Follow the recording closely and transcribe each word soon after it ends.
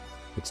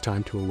It's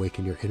time to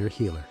awaken your inner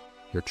healer,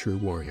 your true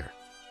warrior.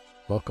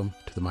 Welcome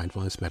to the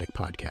Mindfulness Medic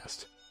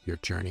Podcast. Your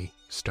journey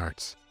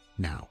starts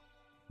now.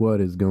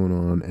 What is going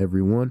on,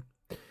 everyone?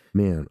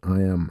 Man, I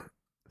am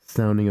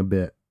sounding a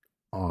bit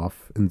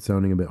off and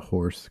sounding a bit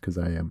hoarse because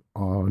I am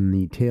on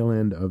the tail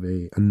end of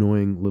a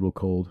annoying little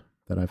cold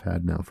that I've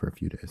had now for a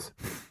few days.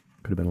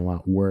 Could have been a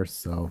lot worse,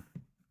 so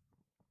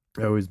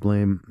I always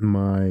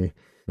I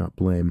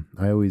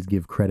always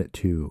give credit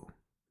to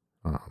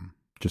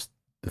just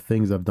the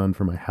things I've done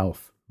for my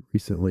health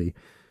recently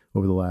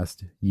over the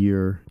last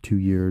year, 2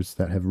 years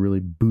that have really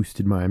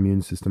boosted my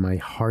immune system. I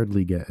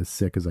hardly get as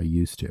sick as I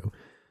used to.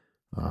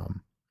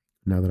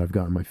 Now that I've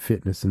gotten my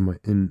fitness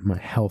and my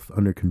health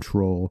under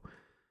control,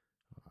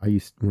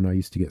 when I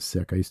used to get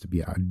sick, I used to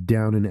be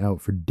down and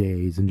out for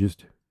days and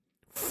just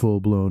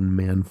full-blown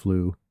man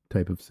flu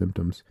type of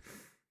symptoms.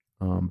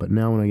 But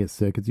now when I get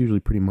sick, it's usually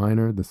pretty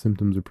minor. The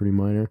symptoms are pretty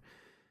minor,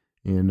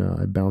 and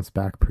I bounce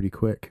back pretty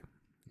quick.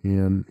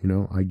 And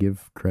I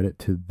give credit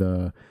to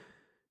the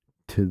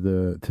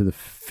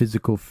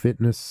physical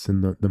fitness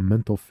and the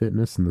mental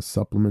fitness and the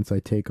supplements I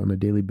take on a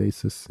daily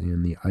basis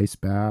and the ice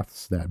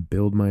baths that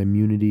build my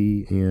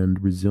immunity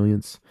and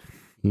resilience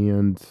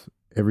and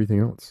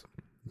everything else.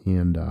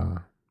 And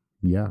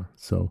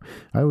so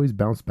I always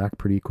bounce back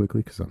pretty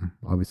quickly because I'm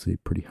obviously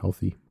pretty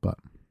healthy. But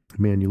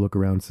man, you look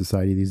around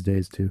society these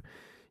days too,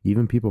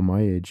 even people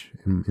my age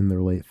in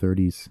their late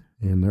 30s,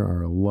 and there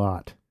are a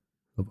lot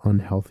of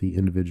unhealthy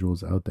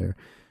individuals out there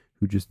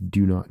who just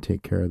do not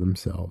take care of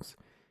themselves.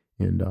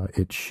 And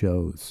it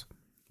shows.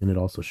 And it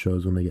also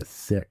shows when they get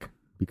sick,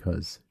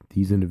 because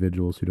these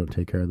individuals who don't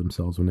take care of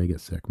themselves when they get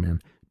sick,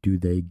 man, do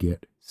they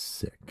get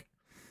sick?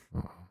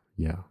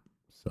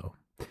 So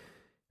if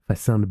I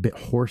sound a bit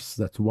hoarse,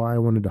 that's why I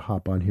wanted to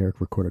hop on here,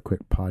 record a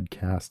quick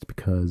podcast,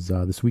 because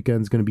this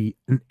weekend's going to be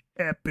an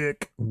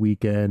epic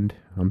weekend.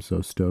 I'm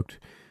so stoked.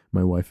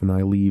 My wife and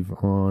I leave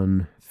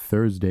on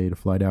Thursday to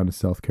fly down to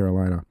South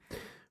Carolina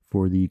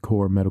for the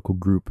Core Medical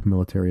Group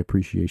Military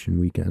Appreciation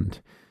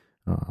Weekend.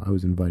 I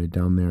was invited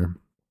down there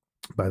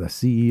by the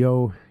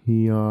CEO.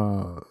 He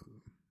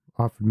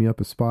offered me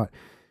up a spot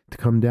to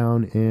come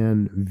down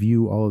and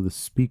view all of the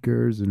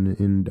speakers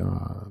and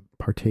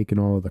partake in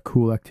all of the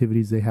cool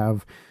activities they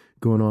have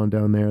going on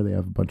down there. They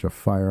have a bunch of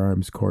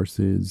firearms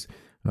courses,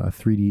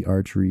 3D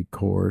archery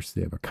course.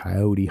 They have a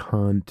coyote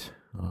hunt,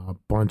 a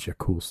bunch of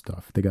cool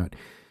stuff. They got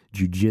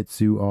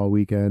jiu-jitsu all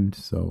weekend,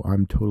 so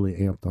I'm totally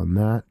amped on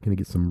that. Gonna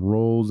get some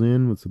rolls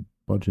in with a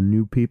bunch of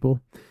new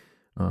people.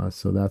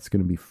 So that's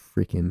going to be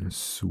freaking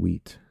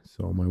sweet.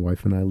 So my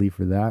wife and I leave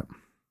for that.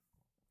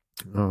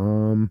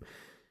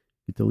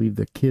 Get to leave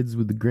the kids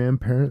with the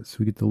grandparents.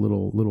 We get the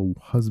little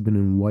husband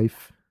and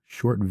wife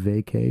short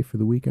vacay for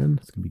the weekend.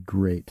 It's going to be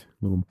great.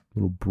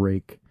 Little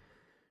break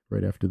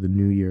right after the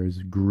New Year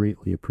is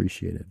greatly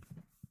appreciated.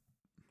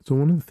 So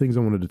one of the things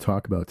I wanted to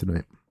talk about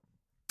tonight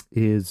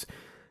is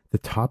the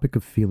topic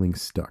of feeling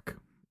stuck.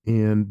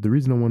 And the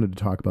reason I wanted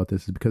to talk about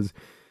this is because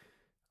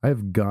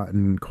I've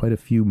gotten quite a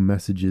few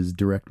messages,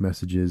 direct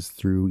messages,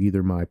 through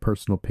either my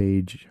personal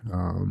page,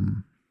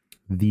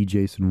 the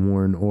Jason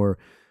Warren, or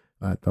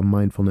at the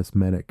Mindfulness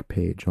Medic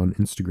page on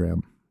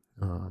Instagram.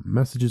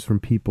 Messages from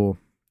people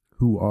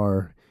who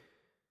are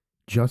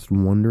just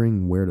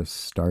wondering where to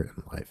start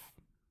in life.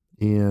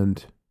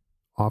 And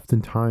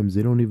oftentimes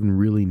they don't even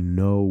really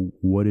know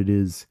what it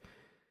is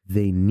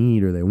they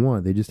need or they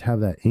want. They just have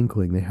that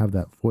inkling. They have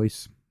that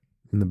voice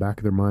in the back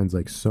of their minds,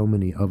 like so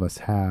many of us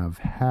have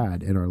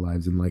had in our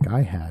lives, and like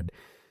I had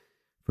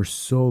for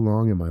so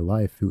long in my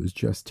life. It was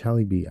just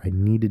telling me I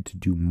needed to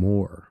do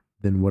more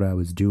than what I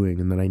was doing,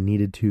 and that I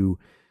needed to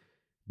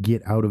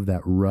get out of that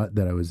rut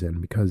that I was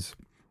in. Because,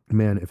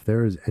 man, if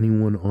there is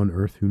anyone on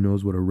earth who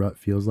knows what a rut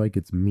feels like,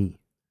 it's me.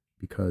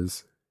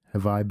 Because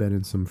have I been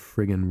in some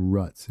friggin'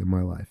 ruts in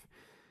my life?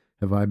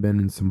 Have I been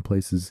in some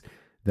places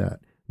that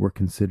were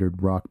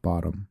considered rock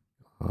bottom?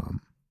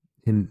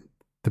 And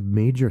the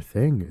major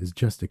thing is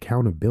just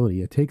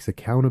accountability. It takes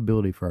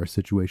accountability for our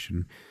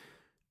situation.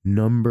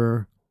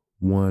 Number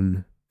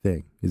one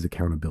thing is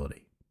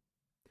accountability.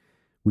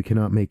 We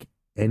cannot make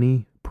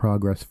any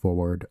progress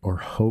forward or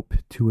hope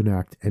to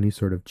enact any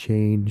sort of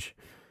change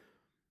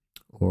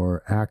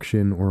or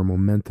action or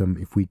momentum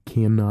if we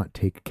cannot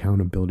take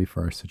accountability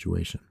for our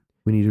situation.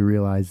 We need to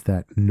realize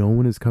that no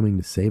one is coming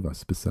to save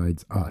us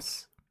besides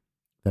us.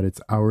 That it's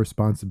our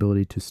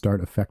responsibility to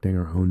start affecting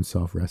our own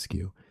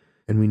self-rescue.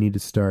 And we need to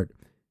start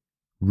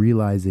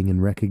realizing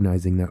and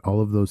recognizing that all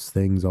of those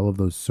things, all of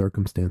those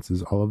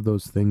circumstances, all of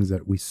those things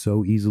that we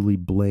so easily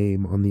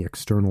blame on the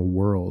external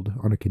world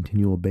on a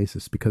continual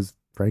basis, because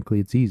frankly,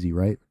 it's easy,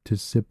 right? To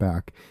sit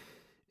back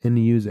and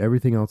to use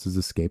everything else as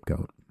a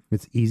scapegoat.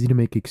 It's easy to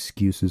make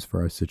excuses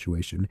for our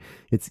situation.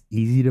 It's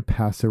easy to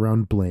pass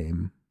around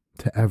blame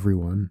to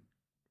everyone,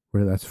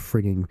 whether that's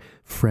frigging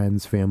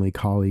friends, family,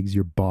 colleagues,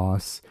 your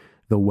boss,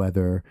 the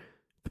weather,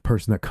 the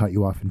person that cut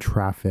you off in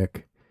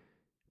traffic,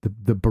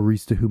 the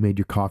barista who made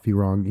your coffee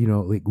wrong.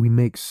 Like, we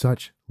make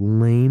such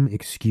lame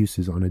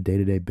excuses on a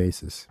day-to-day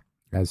basis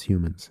as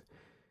humans.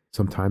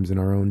 Sometimes in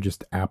our own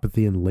just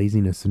apathy and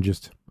laziness and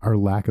just our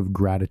lack of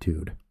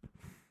gratitude.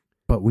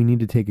 But we need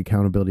to take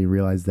accountability and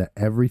realize that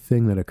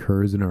everything that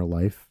occurs in our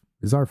life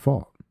is our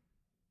fault,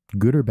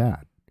 good or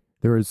bad.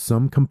 There is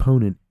some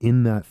component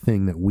in that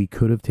thing that we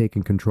could have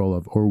taken control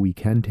of, or we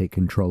can take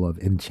control of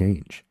and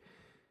change.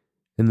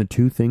 And the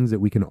two things that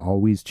we can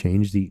always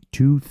change, the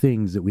two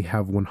things that we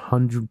have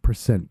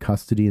 100%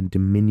 custody and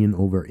dominion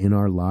over in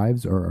our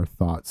lives, are our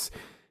thoughts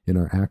and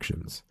our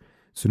actions.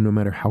 So no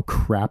matter how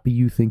crappy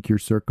you think your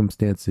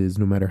circumstance is,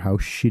 no matter how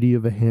shitty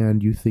of a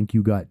hand you think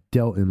you got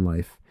dealt in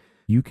life,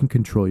 you can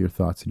control your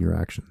thoughts and your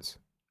actions.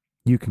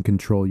 You can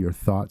control your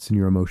thoughts and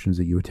your emotions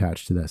that you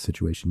attach to that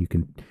situation.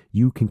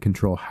 You can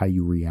control how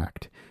you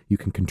react. You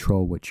can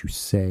control what you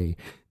say,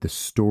 the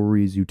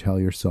stories you tell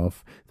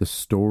yourself, the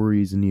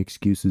stories and the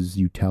excuses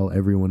you tell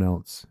everyone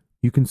else.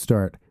 You can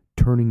start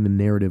turning the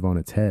narrative on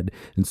its head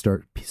and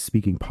start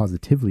speaking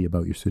positively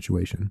about your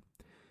situation.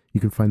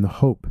 You can find the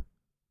hope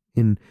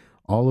in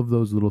all of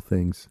those little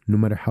things, no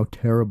matter how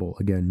terrible,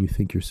 again, you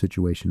think your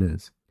situation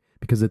is.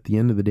 Because at the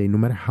end of the day, no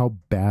matter how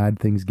bad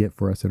things get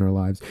for us in our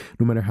lives,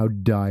 no matter how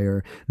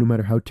dire, no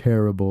matter how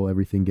terrible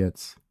everything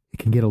gets, it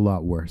can get a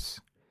lot worse.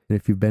 And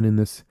if you've been in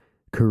this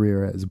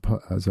career as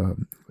a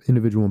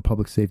individual in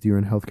public safety or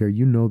in healthcare,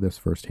 you know this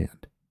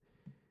firsthand.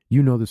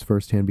 You know this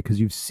firsthand because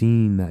you've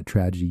seen that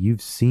tragedy.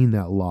 You've seen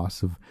that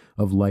loss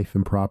of life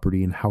and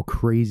property and how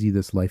crazy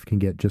this life can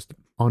get just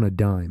on a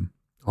dime,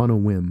 on a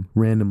whim,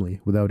 randomly,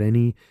 without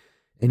any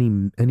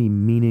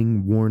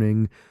meaning,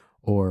 warning,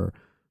 or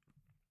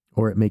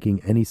it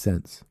making any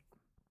sense.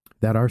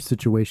 That our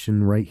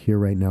situation right here,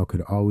 right now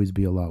could always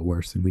be a lot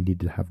worse, and we need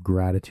to have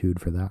gratitude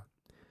for that.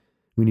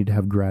 We need to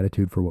have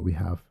gratitude for what we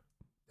have.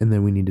 And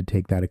then we need to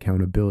take that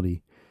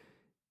accountability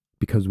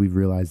because we've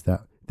realized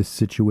that the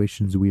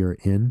situations we are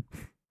in,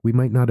 we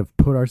might not have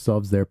put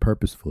ourselves there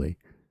purposefully.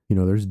 You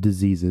know, there's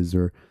diseases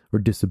or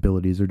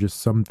disabilities or just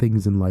some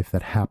things in life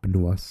that happen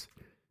to us,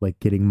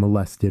 like getting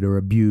molested or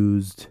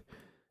abused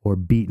or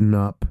beaten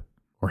up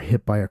or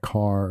hit by a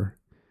car.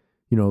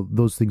 You know,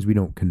 those things we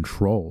don't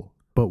control,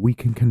 but we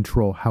can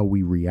control how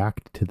we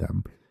react to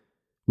them.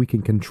 We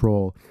can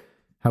control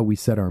how we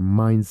set our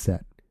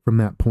mindset from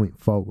that point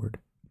forward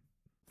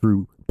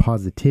through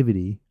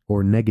positivity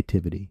or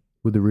negativity,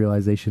 with the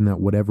realization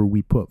that whatever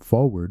we put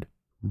forward,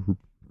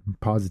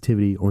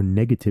 positivity or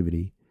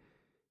negativity,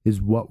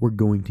 is what we're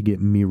going to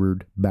get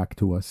mirrored back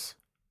to us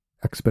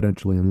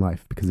exponentially in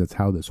life, because that's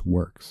how this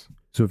works.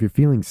 So if you're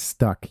feeling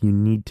stuck, you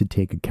need to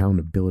take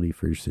accountability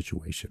for your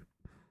situation.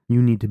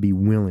 You need to be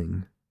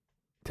willing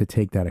to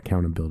take that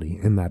accountability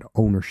and that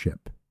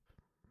ownership.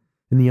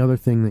 And the other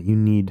thing that you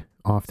need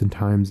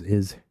oftentimes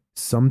is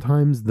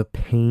sometimes the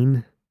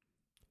pain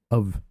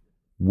of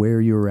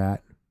where you're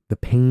at, the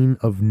pain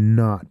of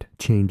not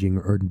changing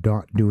or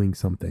not doing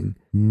something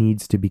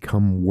needs to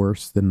become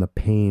worse than the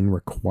pain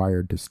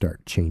required to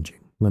start changing.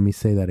 Let me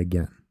say that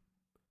again,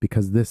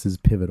 because this is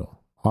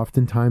pivotal.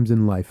 Oftentimes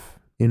in life,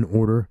 in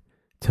order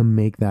to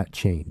make that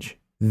change,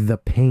 the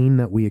pain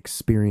that we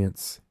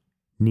experience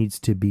needs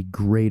to be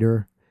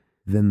greater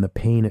than the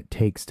pain it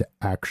takes to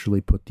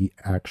actually put the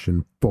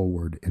action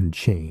forward and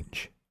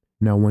change.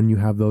 Now, when you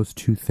have those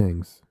two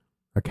things,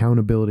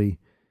 accountability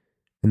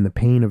and the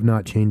pain of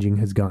not changing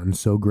has gotten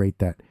so great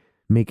that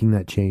making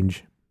that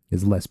change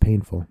is less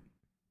painful,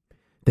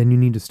 then you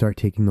need to start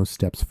taking those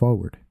steps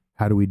forward.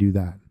 How do we do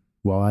that?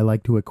 Well, I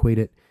like to equate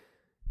it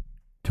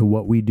to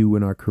what we do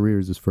in our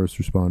careers as first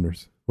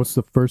responders. What's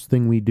the first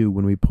thing we do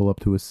when we pull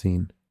up to a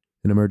scene,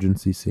 an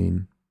emergency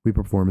scene? We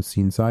perform a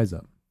scene size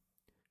up.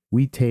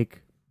 We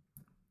take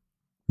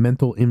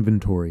mental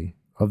inventory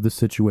of the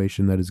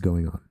situation that is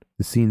going on.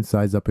 The scene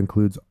size up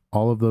includes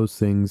all of those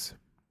things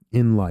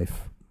in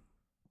life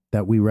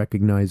that we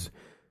recognize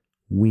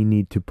we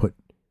need to put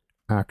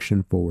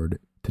action forward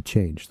to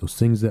change. Those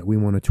things that we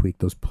want to tweak,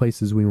 those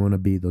places we want to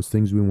be, those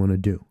things we want to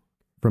do.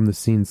 From the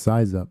scene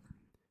size up,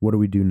 what do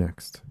we do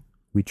next?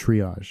 We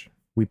triage.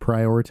 We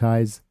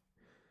prioritize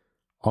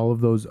all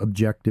of those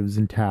objectives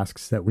and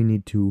tasks that we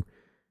need to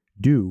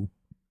do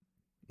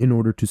in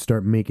order to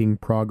start making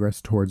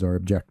progress towards our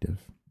objective.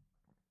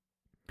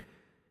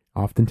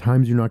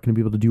 Oftentimes, you're not going to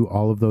be able to do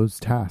all of those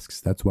tasks.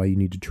 That's why you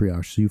need to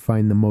triage. So you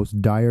find the most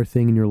dire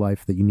thing in your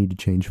life that you need to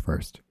change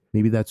first.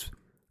 Maybe that's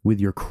with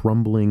your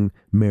crumbling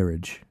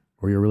marriage,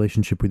 or your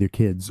relationship with your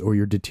kids, or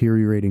your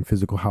deteriorating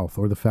physical health,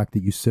 or the fact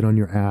that you sit on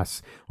your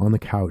ass on the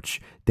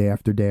couch day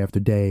after day after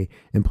day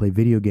and play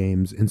video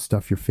games and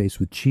stuff your face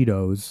with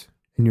Cheetos,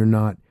 and you're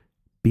not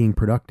being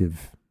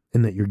productive,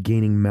 and that you're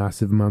gaining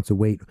massive amounts of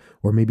weight.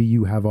 Or maybe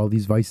you have all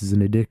these vices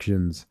and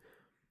addictions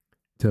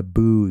to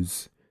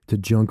booze, to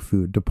junk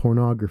food, to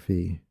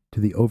pornography, to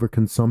the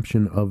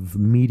overconsumption of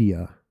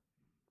media,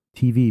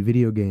 TV,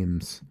 video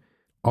games,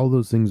 all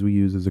those things we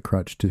use as a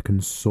crutch to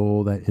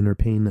console that inner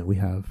pain that we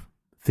have,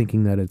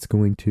 thinking that it's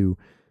going to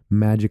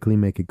magically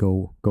make it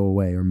go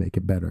away or make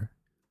it better,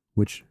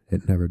 which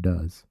it never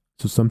does.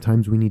 So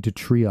sometimes we need to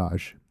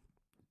triage.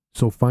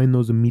 So find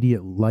those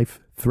immediate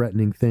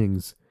life-threatening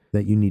things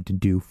that you need to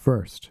do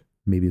first.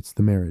 Maybe it's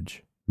the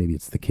marriage. Maybe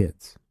it's the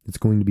kids. It's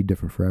going to be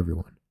different for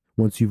everyone.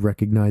 Once you've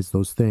recognized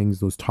those things,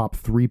 those top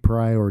 3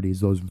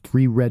 priorities, those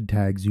 3 red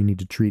tags you need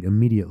to treat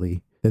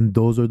immediately, then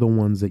those are the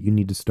ones that you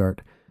need to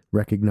start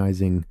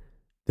recognizing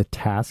the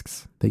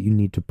tasks that you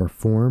need to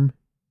perform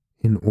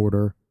in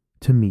order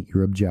to meet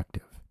your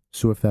objective.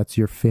 So if that's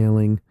your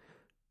failing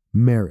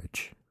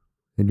marriage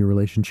and your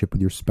relationship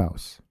with your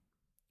spouse,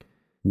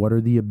 what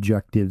are the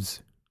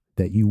objectives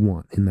that you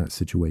want in that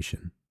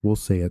situation? We'll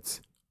say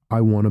it's,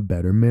 I want a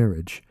better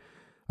marriage.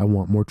 I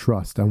want more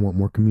trust. I want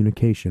more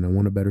communication. I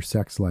want a better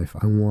sex life.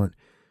 I want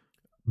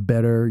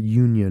better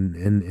union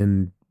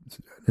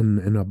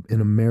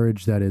in a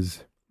marriage that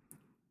is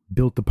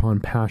built upon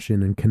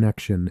passion and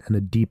connection and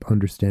a deep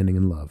understanding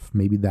and love.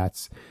 Maybe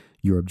that's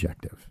your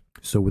objective.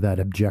 So with that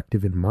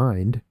objective in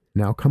mind,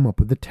 now come up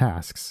with the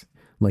tasks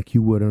like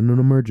you would on an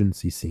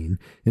emergency scene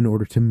in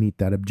order to meet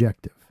that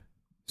objective.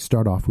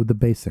 Start off with the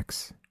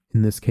basics.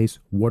 In this case,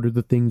 what are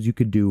the things you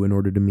could do in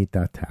order to meet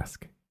that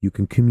task? You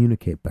can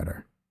communicate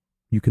better.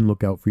 You can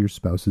look out for your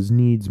spouse's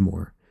needs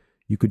more.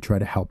 You could try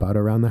to help out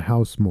around the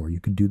house more. You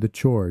could do the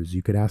chores.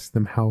 You could ask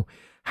them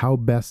how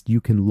best you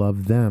can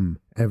love them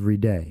every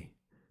day.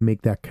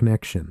 Make that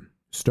connection.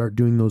 Start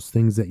doing those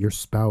things that your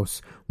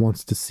spouse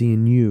wants to see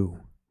in you.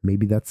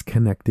 Maybe that's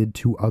connected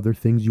to other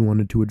things you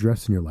wanted to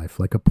address in your life,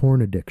 like a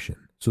porn addiction.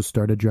 So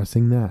start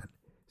addressing that.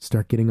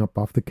 Start getting up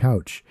off the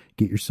couch.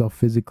 Get yourself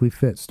physically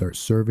fit. Start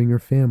serving your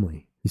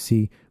family. You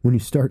see, when you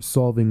start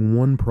solving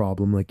one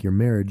problem like your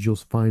marriage, you'll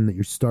find that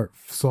you start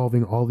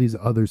solving all these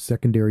other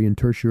secondary and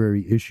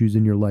tertiary issues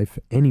in your life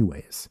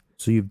anyways.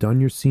 So you've done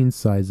your scene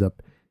size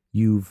up.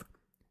 You've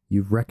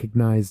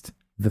recognized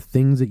the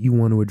things that you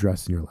want to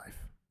address in your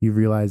life. You've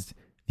realized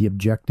the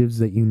objectives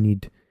that you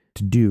need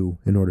to do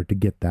in order to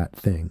get that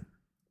thing.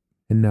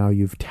 And now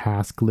you've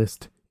task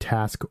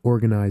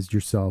organized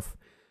yourself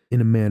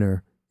in a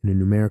manner, in a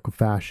numerical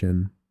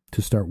fashion,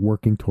 to start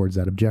working towards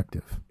that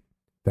objective.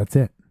 That's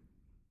it.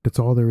 That's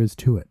all there is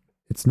to it.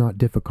 It's not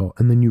difficult.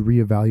 And then you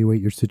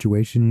reevaluate your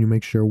situation and you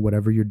make sure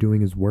whatever you're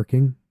doing is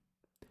working.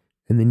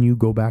 And then you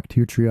go back to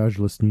your triage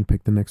list and you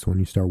pick the next one.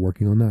 You start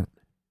working on that.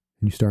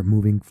 And you start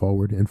moving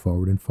forward and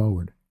forward and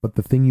forward. But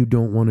the thing you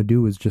don't want to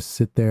do is just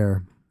sit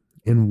there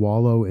and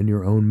wallow in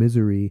your own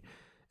misery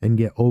and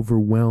get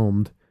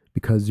overwhelmed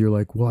because you're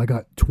like, well, I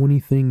got 20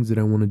 things that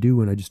I want to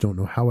do and I just don't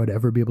know how I'd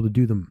ever be able to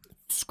do them.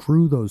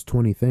 Screw those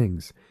 20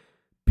 things.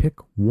 Pick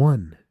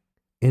one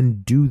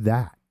and do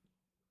that.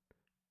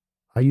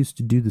 I used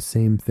to do the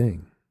same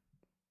thing.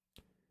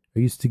 I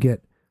used to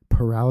get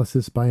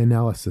paralysis by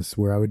analysis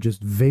where I would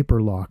just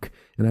vapor lock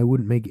and I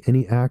wouldn't make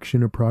any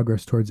action or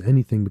progress towards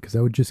anything because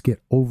I would just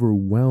get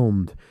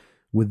overwhelmed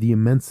with the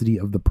immensity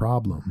of the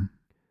problem.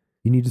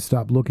 You need to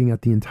stop looking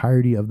at the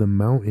entirety of the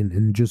mountain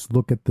and just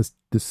look at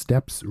the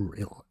steps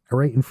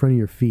right in front of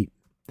your feet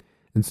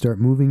and start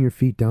moving your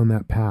feet down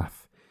that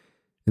path.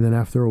 And then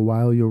after a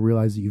while, you'll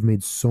realize that you've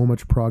made so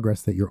much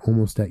progress that you're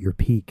almost at your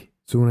peak.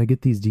 So when I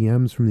get these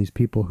DMs from these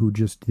people who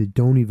they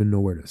don't even know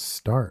where to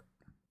start,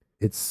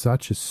 it's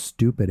such a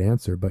stupid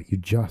answer, but you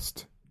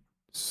just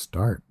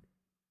start.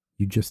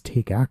 You just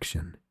take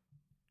action,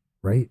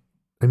 right?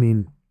 I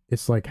mean,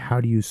 it's like, how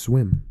do you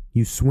swim?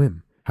 You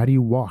swim. How do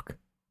you walk?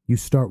 You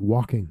start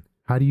walking.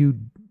 How do you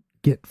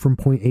get from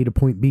point A to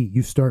point B?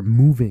 You start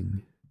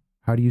moving.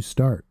 How do you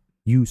start?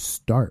 You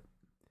start.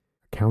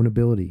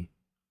 Accountability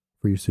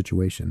for your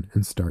situation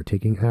and start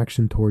taking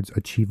action towards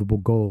achievable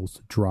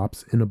goals.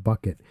 Drops in a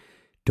bucket.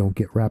 Don't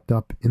get wrapped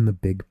up in the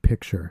big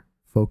picture.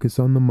 Focus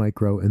on the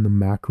micro and the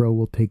macro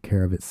will take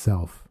care of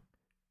itself.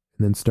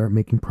 And then start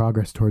making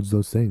progress towards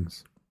those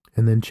things.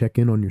 And then check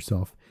in on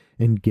yourself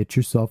and get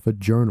yourself a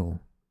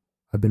journal.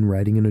 I've been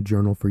writing in a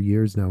journal for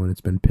years now and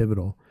it's been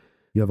pivotal.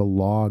 You have a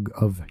log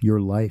of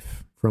your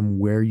life from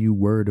where you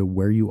were to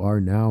where you are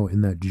now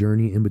in that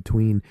journey in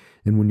between.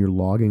 And when you're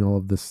logging all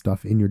of this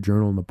stuff in your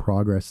journal and the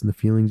progress and the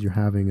feelings you're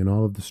having and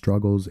all of the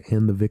struggles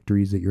and the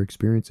victories that you're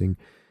experiencing,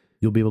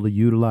 you'll be able to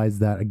utilize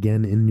that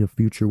again in the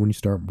future when you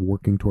start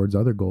working towards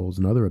other goals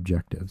and other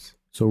objectives.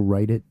 So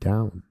write it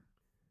down.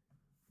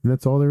 And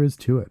that's all there is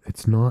to it.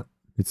 It's not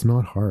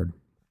hard.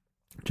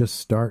 Just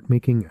start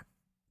making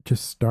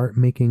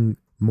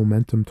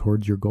momentum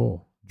towards your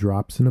goal.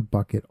 Drops in a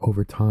bucket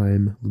over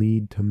time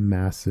lead to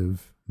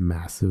massive,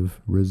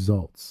 massive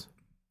results.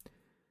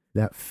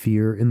 That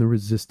fear and the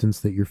resistance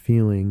that you're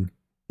feeling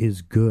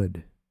is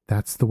good.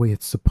 That's the way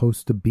it's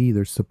supposed to be.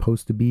 There's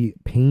supposed to be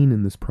pain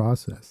in this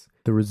process.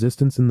 The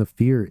resistance and the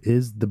fear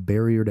is the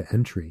barrier to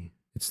entry.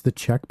 It's the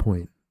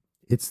checkpoint.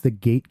 It's the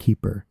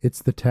gatekeeper.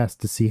 It's the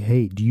test to see,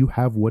 hey, do you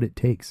have what it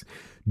takes?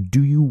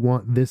 Do you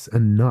want this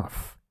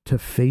enough to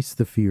face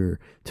the fear,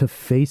 to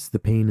face the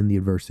pain and the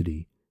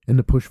adversity, and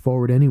to push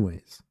forward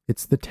anyways?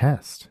 It's the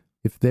test.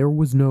 If there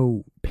was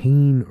no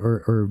pain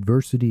or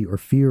adversity or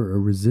fear or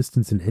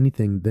resistance in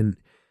anything, then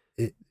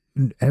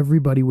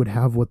everybody would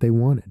have what they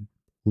wanted.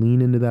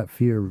 Lean into that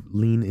fear,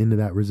 lean into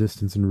that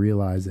resistance and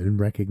realize and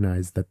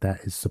recognize that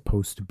that is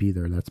supposed to be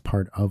there. That's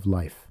part of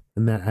life.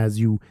 And that as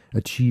you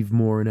achieve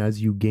more and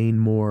as you gain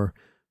more,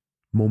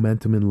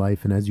 momentum in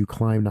life, and as you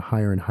climb to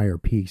higher and higher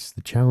peaks,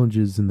 the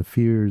challenges and the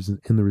fears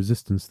and the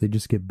resistance, they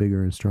just get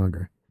bigger and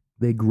stronger.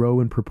 They grow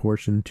in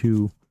proportion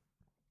to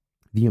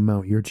the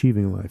amount you're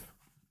achieving in life.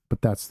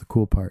 But that's the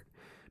cool part,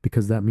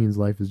 because that means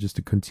life is just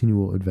a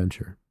continual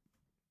adventure.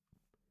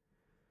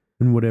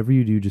 And whatever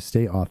you do, just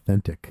stay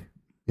authentic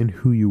in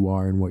who you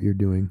are and what you're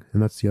doing.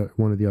 And that's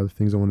one of the other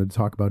things I wanted to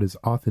talk about is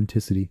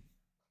authenticity.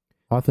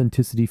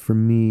 Authenticity for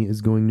me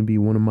is going to be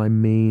one of my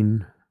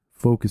main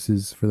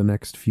focuses for the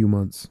next few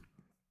months,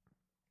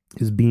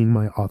 is being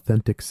my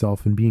authentic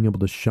self and being able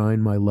to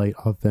shine my light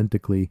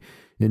authentically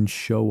and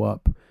show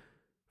up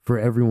for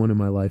everyone in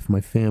my life,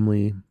 my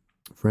family,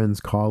 friends,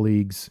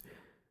 colleagues,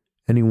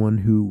 anyone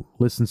who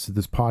listens to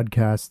this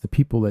podcast, the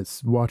people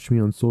that watch me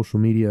on social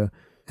media,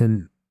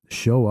 and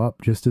show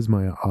up just as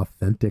my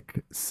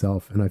authentic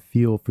self. And I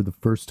feel for the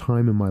first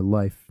time in my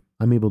life,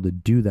 I'm able to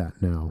do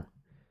that now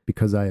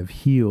because I have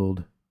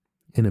healed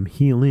and am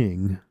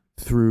healing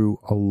through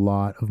a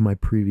lot of my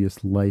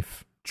previous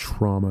life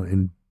trauma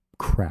and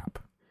crap.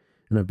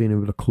 And I've been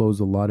able to close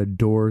a lot of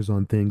doors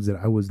on things that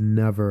I was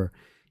never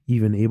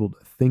even able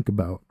to think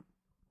about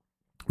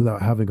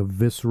without having a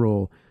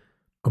visceral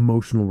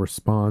emotional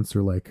response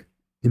or like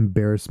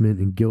embarrassment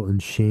and guilt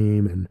and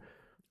shame. And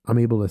I'm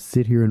able to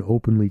sit here and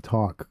openly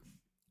talk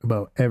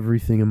about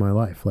everything in my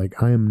life.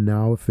 Like I am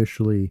now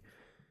officially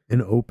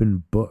an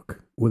open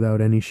book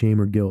without any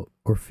shame or guilt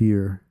or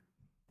fear.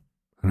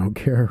 I don't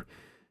care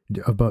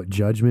about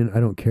judgment. I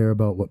don't care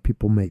about what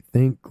people may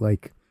think.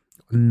 Like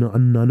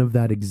none of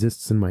that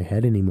exists in my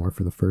head anymore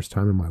for the first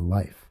time in my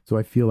life. So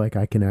I feel like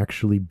I can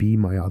actually be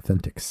my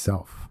authentic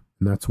self.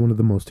 And that's one of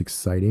the most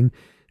exciting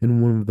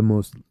and one of the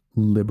most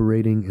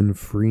liberating and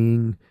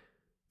freeing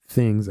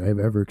things I've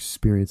ever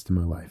experienced in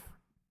my life.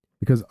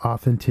 Because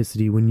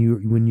authenticity, when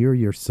you're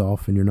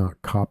yourself and you're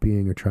not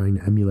copying or trying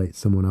to emulate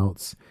someone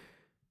else,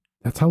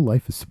 that's how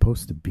life is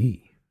supposed to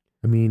be.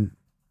 I mean,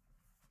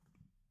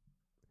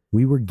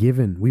 we were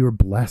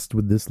blessed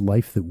with this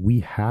life that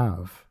we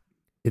have.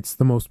 It's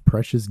the most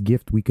precious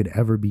gift we could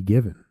ever be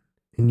given.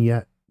 And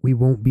yet we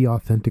won't be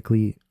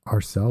authentically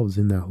ourselves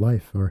in that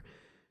life, or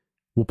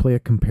we'll play a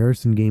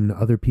comparison game to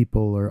other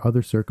people or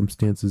other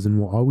circumstances, and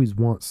we'll always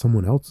want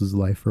someone else's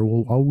life, or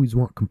we'll always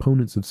want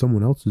components of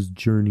someone else's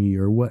journey,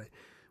 or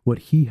what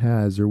he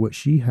has or what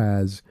she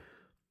has,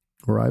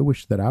 or I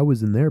wish that I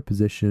was in their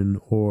position,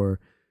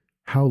 or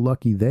how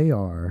lucky they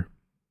are.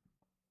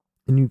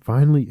 And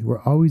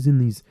we're always in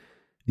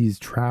these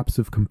traps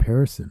of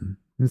comparison.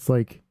 And it's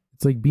like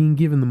being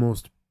given the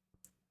most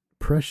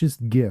precious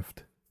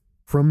gift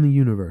from the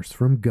universe,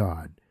 from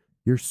God.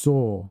 Your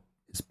soul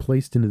is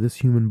placed into this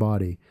human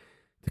body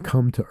to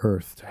come to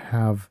earth, to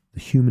have the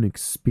human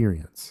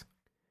experience,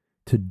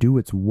 to do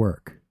its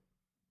work.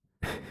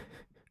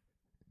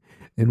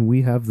 And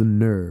we have the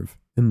nerve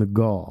and the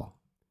gall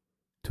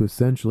to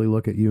essentially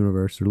look at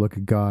universe or look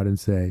at God and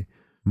say,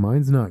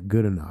 mine's not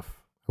good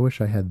enough. I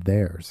wish I had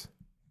theirs.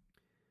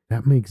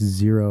 That makes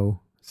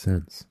zero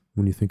sense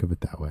when you think of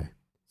it that way.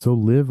 So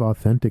live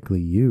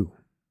authentically you.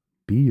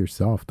 Be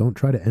yourself. Don't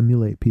try to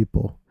emulate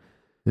people.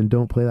 And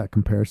don't play that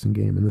comparison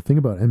game. And the thing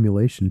about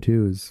emulation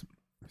too is,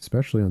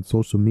 especially on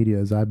social media,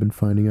 as I've been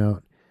finding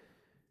out,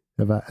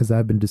 as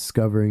I've been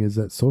discovering, is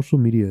that social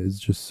media is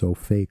just so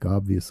fake.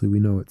 Obviously, we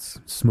know it's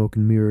smoke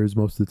and mirrors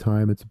most of the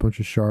time. It's a bunch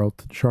of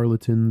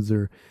charlatans,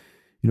 or,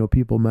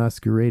 people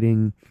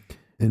masquerading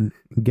and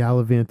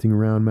gallivanting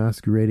around,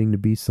 masquerading to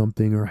be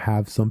something or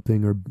have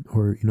something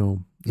or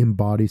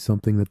embody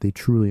something that they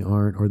truly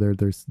aren't, or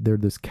there's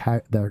this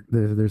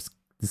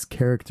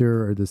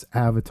character or this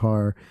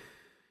avatar,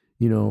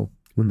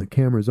 when the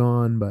camera's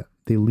on, but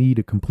they lead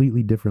a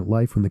completely different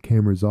life when the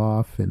camera's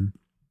off. And,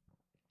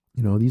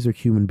 these are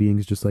human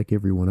beings just like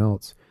everyone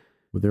else,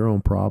 with their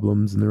own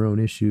problems and their own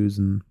issues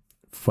and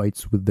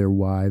fights with their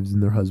wives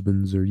and their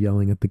husbands, or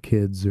yelling at the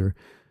kids, or,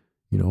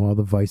 all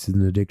the vices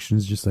and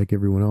addictions just like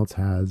everyone else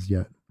has.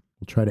 Yet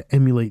we'll try to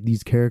emulate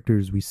these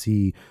characters we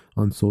see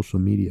on social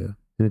media.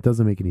 And it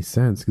doesn't make any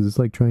sense, because it's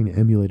like trying to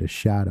emulate a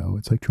shadow.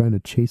 It's like trying to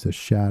chase a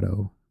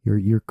shadow.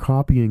 You're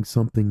copying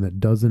something that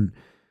doesn't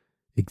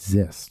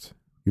exist.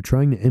 You're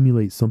trying to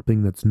emulate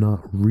something that's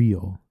not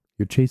real.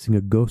 You're chasing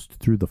a ghost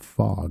through the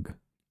fog.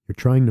 You're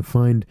trying to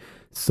find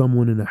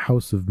someone in a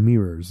house of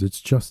mirrors.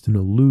 It's just an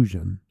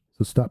illusion.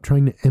 So stop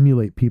trying to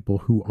emulate people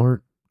who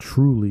aren't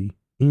truly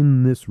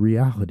in this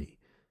reality.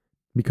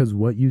 Because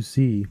what you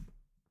see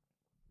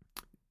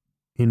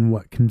in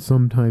what can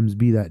sometimes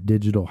be that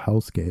digital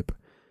hellscape,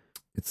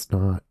 it's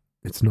not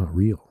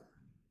real.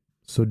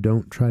 So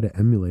don't try to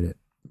emulate it,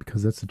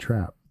 because that's a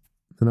trap.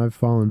 And I've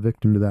fallen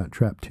victim to that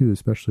trap too,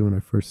 especially when I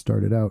first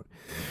started out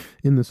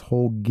in this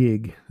whole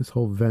gig, this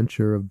whole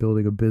venture of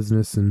building a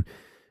business and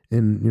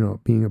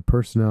being a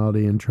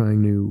personality and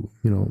trying to,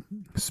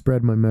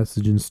 spread my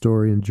message and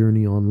story and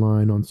journey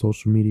online on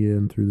social media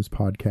and through this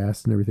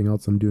podcast and everything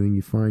else I'm doing.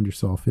 You find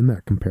yourself in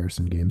that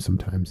comparison game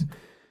sometimes,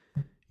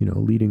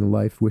 leading a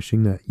life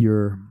wishing that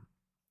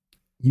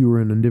you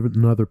were in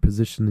another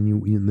position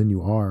than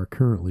you are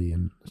currently.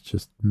 And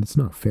it's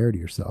not fair to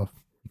yourself.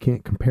 You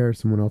can't compare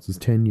someone else's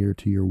 10-year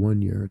to your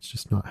 1 year. It's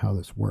just not how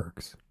this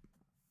works.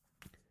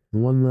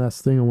 And one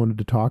last thing I wanted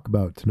to talk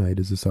about tonight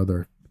is this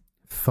other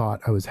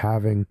thought I was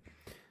having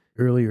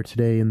earlier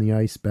today in the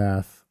ice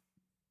bath.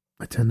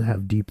 I tend to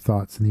have deep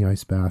thoughts in the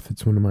ice bath.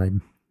 It's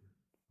when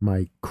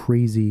my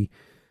crazy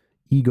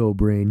ego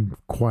brain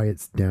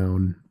quiets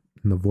down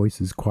and the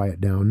voices quiet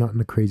down, not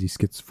in a crazy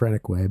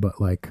schizophrenic way, but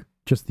like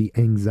just the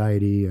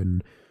anxiety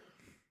and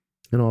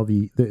all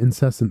the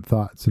incessant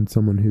thoughts, and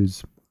someone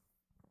who's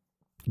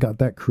got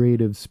that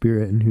creative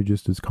spirit and who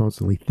just is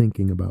constantly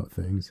thinking about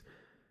things.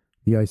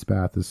 The ice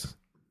bath is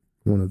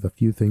one of the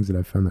few things that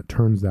I've found that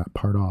turns that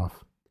part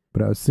off.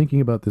 But I was thinking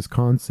about this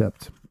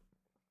concept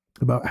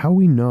about how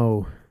we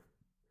know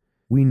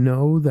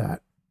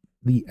that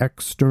the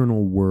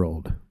external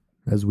world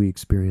as we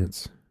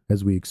experience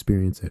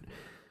it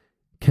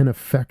can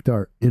affect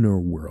our inner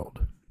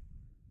world,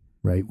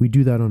 right? We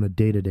do that on a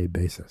day-to-day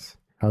basis.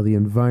 How the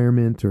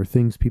environment or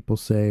things people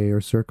say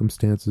or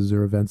circumstances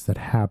or events that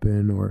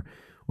happen or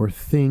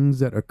things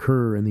that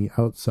occur in the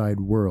outside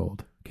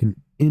world can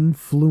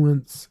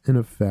influence and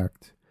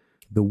affect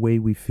the way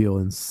we feel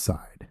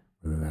inside,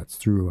 whether that's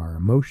through our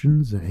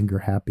emotions, anger,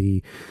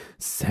 happy,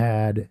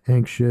 sad,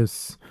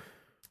 anxious,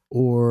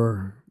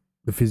 or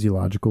the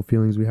physiological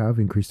feelings we have,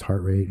 increased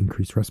heart rate,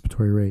 increased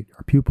respiratory rate,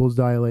 our pupils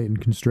dilate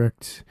and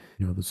constrict,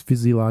 those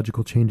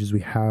physiological changes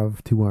we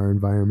have to our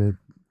environment.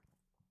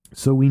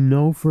 So we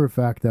know for a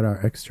fact that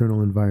our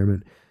external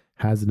environment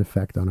has an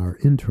effect on our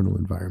internal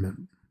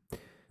environment.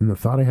 And the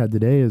thought I had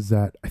today is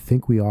that I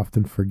think we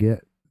often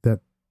forget that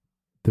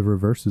the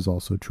reverse is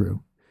also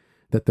true,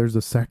 that there's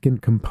a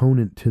second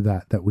component to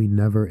that we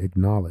never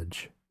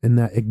acknowledge. And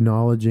that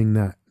acknowledging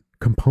that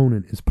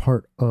component is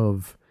part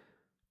of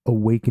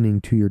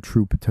awakening to your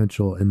true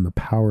potential and the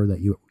power that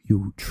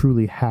you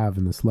truly have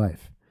in this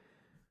life.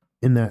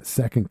 And that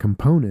second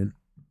component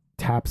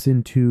taps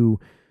into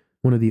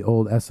one of the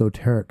old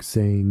esoteric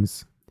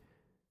sayings,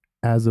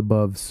 as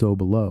above, so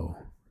below,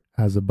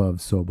 as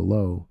above, so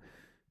below.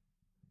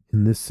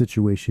 In this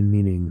situation,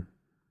 meaning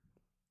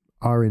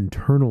our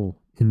internal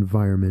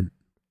environment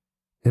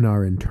and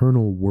our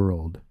internal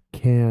world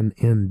can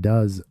and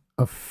does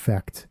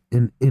affect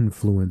and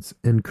influence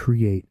and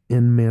create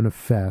and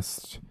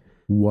manifest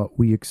what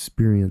we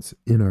experience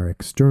in our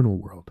external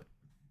world.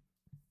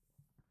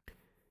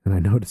 And I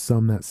know to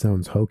some that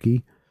sounds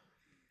hokey,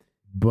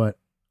 but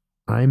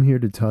I'm here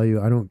to tell you,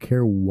 I don't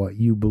care what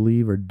you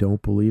believe or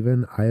don't believe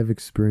in. I have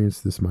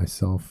experienced this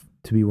myself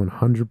to be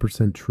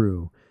 100%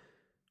 true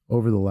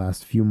over the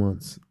last few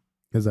months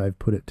as I've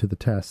put it to the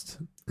test.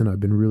 And I've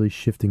been really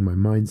shifting my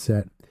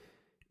mindset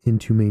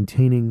into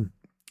maintaining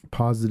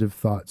positive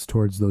thoughts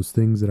towards those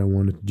things that I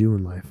wanted to do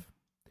in life.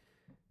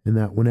 And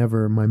that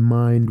whenever my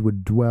mind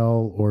would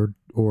dwell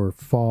or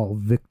fall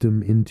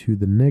victim into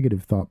the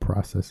negative thought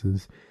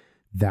processes,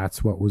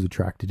 that's what was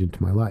attracted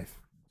into my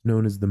life.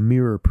 Known as the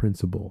mirror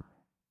principle.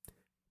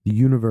 The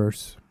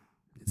universe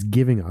is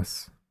giving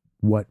us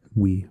what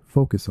we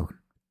focus on.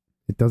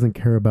 It doesn't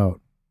care about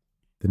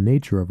the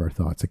nature of our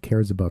thoughts. It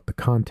cares about the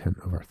content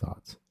of our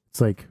thoughts. It's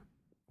like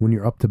when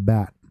you're up to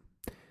bat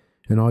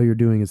and all you're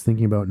doing is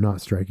thinking about not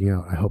striking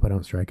out. I hope I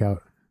don't strike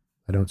out.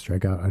 I don't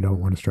strike out. I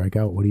don't want to strike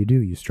out. What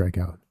do? You strike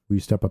out. When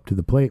you step up to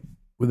the plate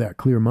with that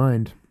clear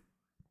mind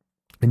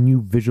and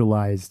you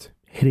visualized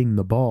hitting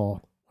the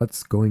ball,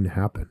 what's going to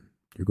happen?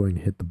 You're going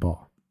to hit the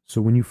ball.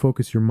 So when you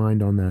focus your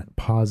mind on that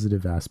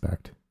positive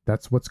aspect,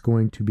 that's what's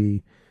going to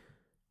be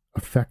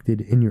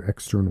affected in your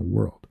external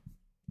world.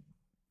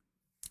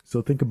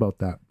 So think about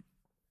that.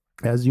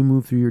 As you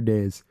move through your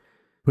days,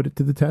 put it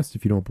to the test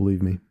if you don't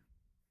believe me. And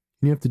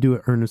you have to do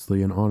it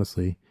earnestly and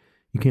honestly.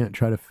 You can't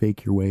try to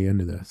fake your way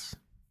into this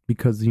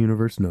because the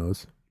universe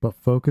knows, but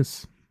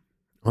focus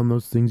on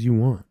those things you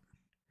want.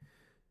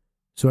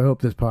 So I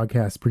hope this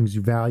podcast brings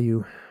you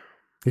value.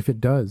 If it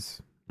does,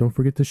 don't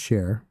forget to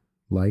share,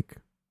 like,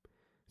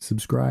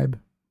 subscribe,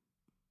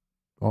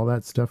 all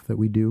that stuff that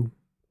we do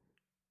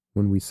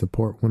when we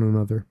support one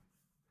another.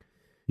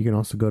 You can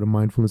also go to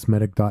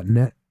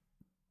mindfulnessmedic.net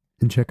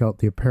and check out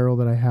the apparel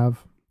that I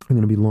have. I'm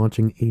going to be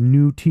launching a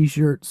new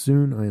t-shirt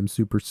soon. I am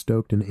super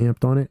stoked and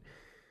amped on it.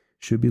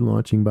 Should be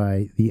launching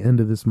by the end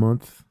of this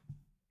month.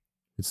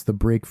 It's the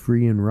Break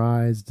Free and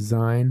Rise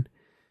design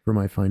for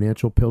my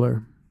financial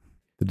pillar.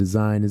 The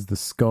design is the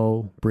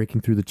skull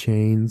breaking through the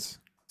chains,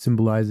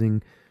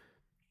 symbolizing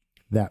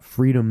that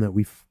freedom that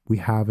we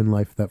have in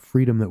life, that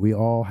freedom that we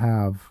all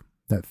have,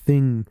 that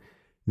thing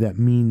that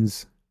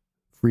means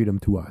freedom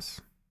to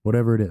us,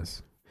 whatever it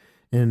is.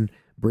 And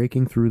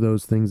breaking through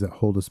those things that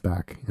hold us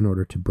back in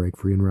order to break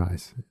free and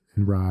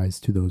rise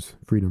to those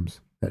freedoms.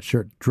 That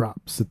shirt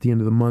drops at the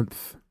end of the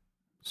month.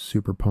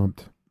 Super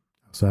pumped.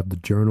 I also have the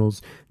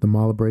journals, the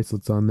mala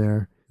bracelets on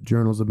there. The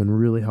journals have been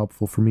really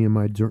helpful for me in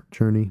my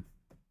journey.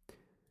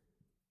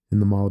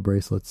 And the mala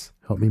bracelets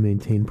help me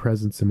maintain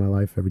presence in my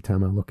life every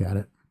time I look at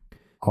it.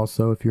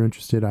 Also, if you're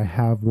interested, I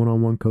have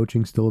one-on-one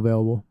coaching still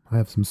available. I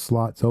have some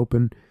slots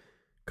open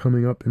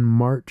coming up in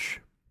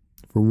March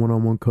for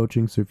one-on-one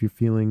coaching. So if you're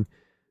feeling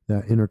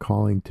that inner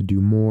calling to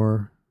do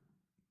more,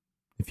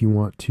 If you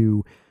want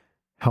to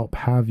help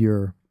have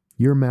your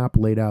map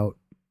laid out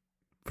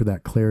for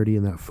that clarity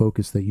and that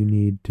focus that you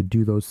need to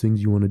do those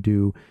things you want to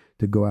do,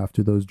 to go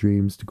after those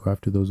dreams, to go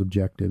after those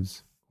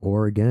objectives.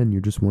 Or again,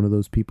 you're just one of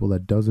those people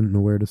that doesn't know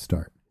where to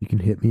start. You can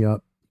hit me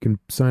up. You can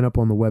sign up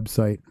on the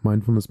website,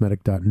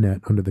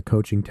 mindfulnessmedic.net, under the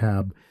coaching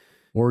tab,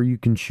 or you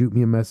can shoot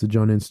me a message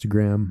on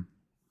Instagram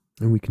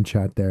and we can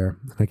chat there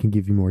and I can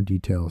give you more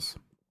details.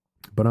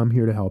 But I'm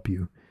here to help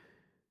you.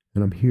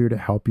 And I'm here to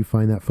help you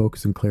find that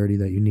focus and clarity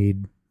that you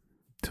need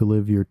to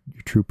live your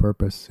true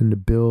purpose and to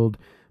build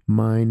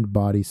mind,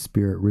 body,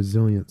 spirit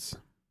resilience.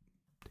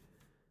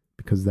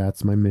 Because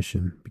that's my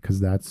mission.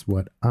 Because that's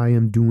what I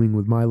am doing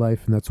with my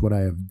life. And that's what I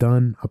have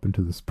done up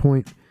until this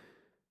point.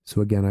 So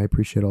again, I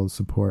appreciate all the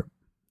support.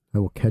 I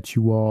will catch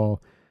you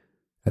all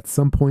at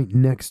some point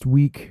next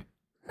week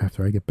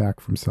after I get back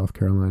from South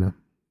Carolina.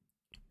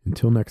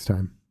 Until next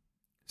time,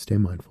 stay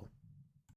mindful.